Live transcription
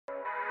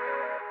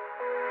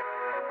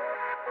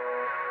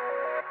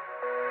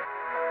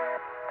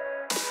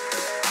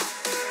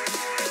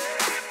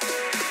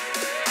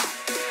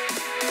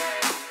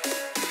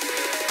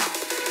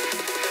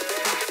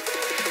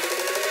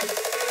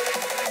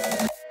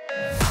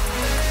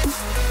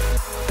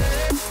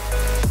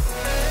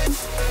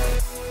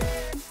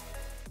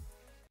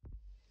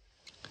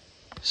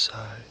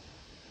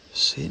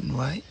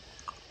weight,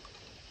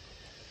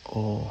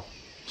 or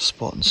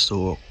spot and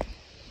stalk,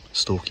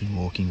 stalking,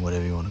 walking,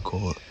 whatever you want to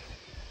call it.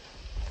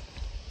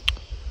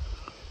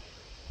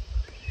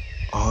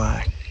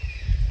 I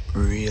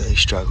really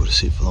struggle to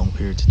sit for long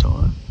periods of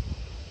time.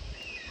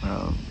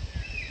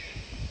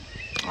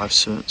 I have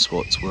certain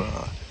spots where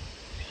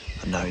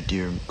I know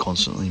deer are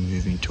constantly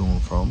moving to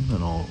and from,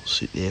 and I'll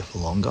sit there for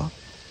longer.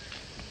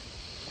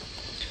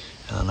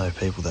 And I know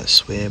people that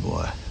swear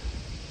by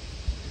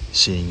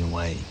sitting and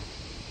waiting.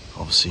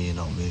 Obviously you're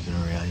not moving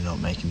around, you're not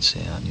making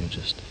sound, you're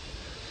just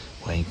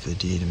waiting for the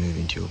deer to move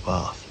into your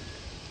path.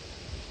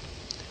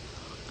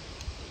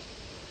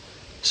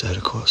 So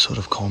to sort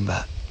of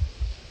combat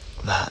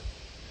that,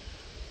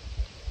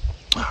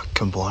 I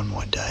combine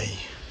my day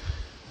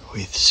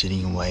with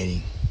sitting and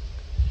waiting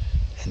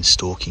and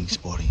stalking,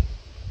 spotting.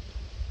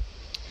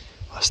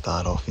 I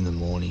start off in the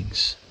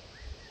mornings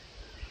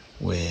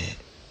where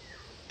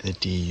the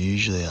deer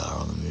usually are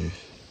on the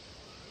move.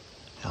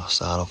 And I'll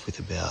start off with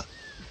about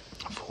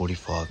a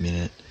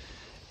 45-minute,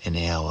 an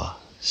hour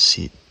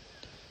sit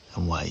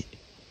and wait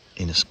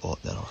in a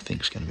spot that I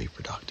think is going to be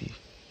productive.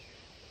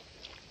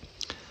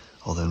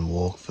 I'll then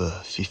walk for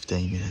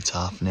 15 minutes,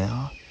 half an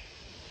hour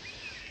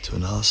to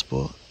another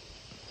spot,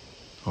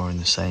 or in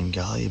the same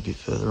gully a bit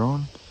further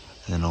on,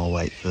 and then I'll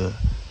wait for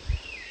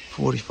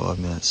 45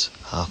 minutes,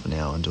 half an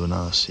hour and do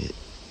another sit.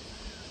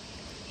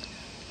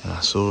 And I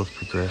sort of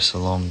progress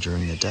along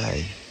during the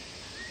day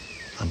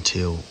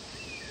until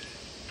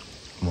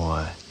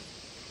my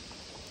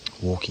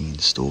walking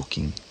and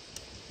stalking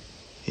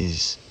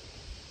is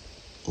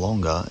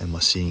longer and my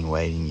sitting and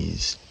waiting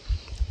is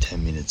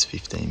 10 minutes,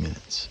 15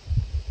 minutes.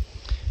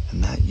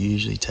 And that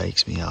usually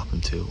takes me up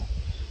until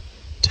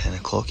 10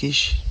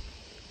 o'clock-ish.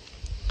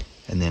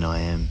 And then I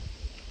am,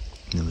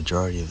 the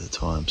majority of the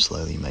time,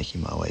 slowly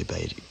making my way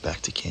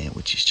back to camp,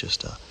 which is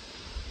just a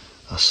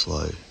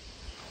slow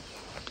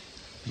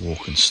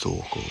walk and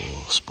stalk,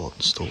 or spot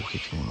and stalk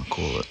if you want to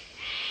call it.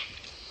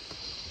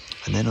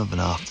 And then of an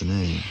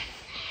afternoon,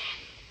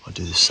 I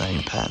do the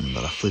same pattern,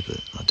 but I flip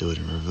it. I do it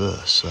in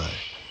reverse, so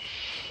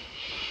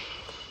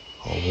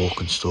I'll walk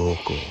and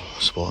stalk, or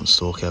spot and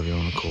stalk, however you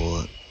want to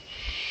call it,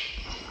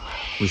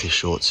 with a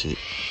short sit.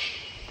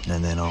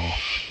 And then I'll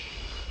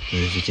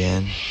move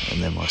again,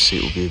 and then my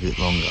sit will be a bit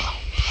longer,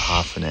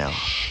 half an hour.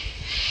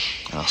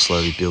 And I'll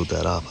slowly build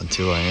that up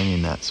until I am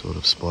in that sort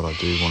of spot I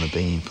do want to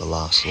be in for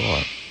last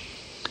light.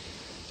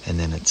 And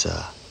then it's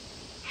an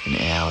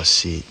hour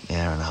sit,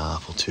 hour and a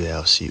half, or 2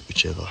 hour sit,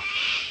 whichever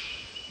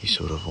you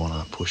sort of want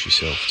to push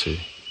yourself to.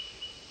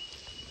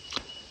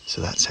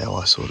 So that's how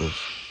I sort of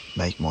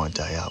make my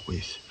day up,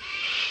 with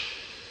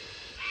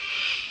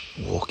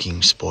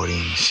walking,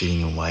 spotting,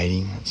 sitting and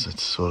waiting.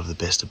 It's sort of the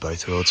best of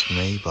both worlds for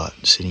me, but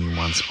sitting in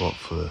one spot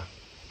for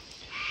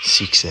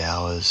 6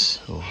 hours,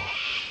 or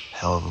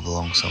however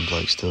long some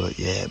blokes do it,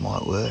 yeah, it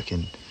might work,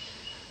 and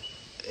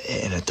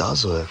it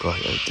does work.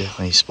 Like,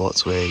 definitely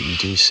spots where you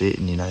do sit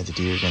and you know the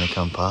deer are going to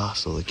come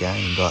past, or the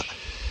game, but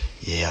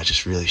yeah, I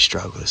just really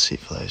struggle to sit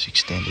for those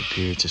extended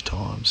periods of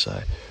time.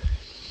 So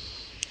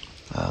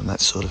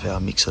that's sort of how I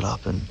mix it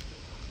up and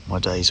my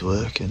day's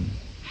work, and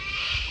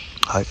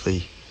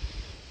hopefully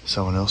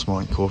someone else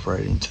might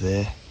incorporate it into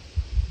their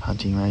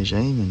hunting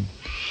regime, and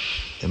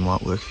it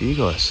might work for you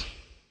guys.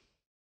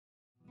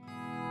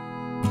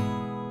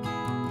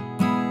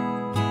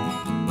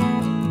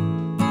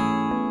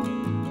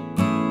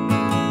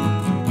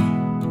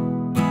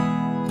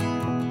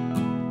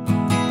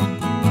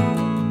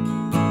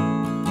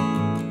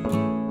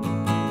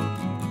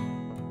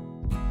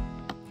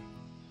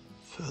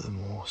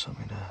 Furthermore,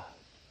 something to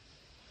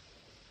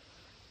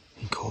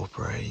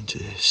incorporate into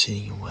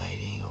sitting and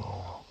waiting,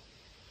 or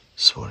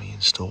spotting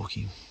and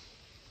stalking.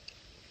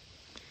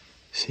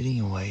 Sitting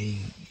and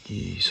waiting,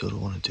 you sort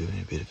of want to do in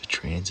a bit of a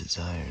transit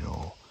zone,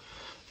 or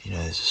you know,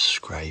 there's a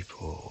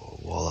scrape or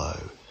a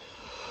wallow,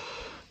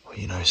 or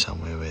you know,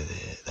 somewhere where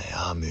they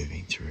are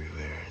moving through.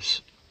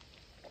 Whereas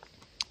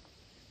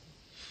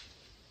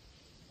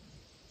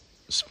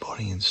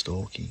spotting and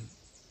stalking,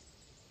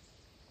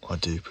 I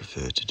do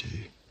prefer to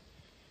do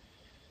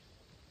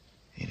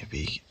in a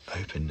big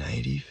open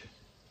native,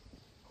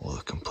 or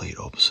the complete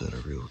opposite, a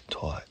real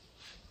tight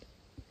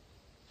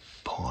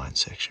pine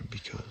section,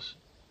 because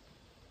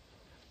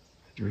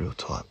the real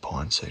tight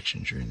pine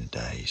section during the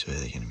day is where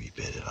they're going to be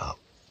bedded up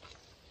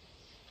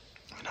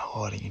and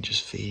hiding and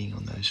just feeding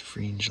on those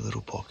fringe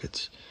little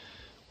pockets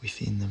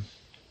within them.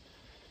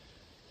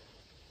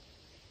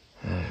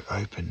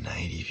 Open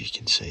native, you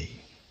can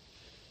see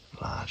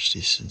large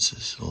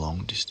distances,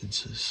 long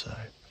distances, so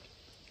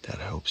that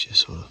helps your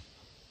sort of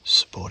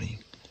spotting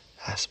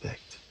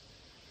aspect.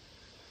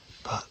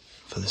 But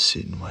for the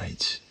sit and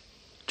waits,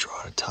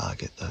 try to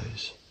target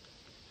those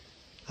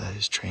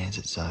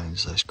transit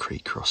zones, those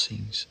creek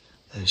crossings,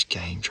 those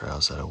game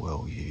trails that are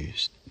well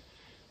used,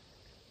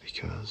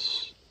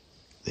 because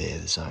they're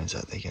the zones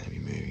that they're going to be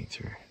moving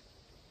through.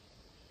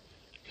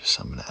 Just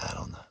something to add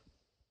on that.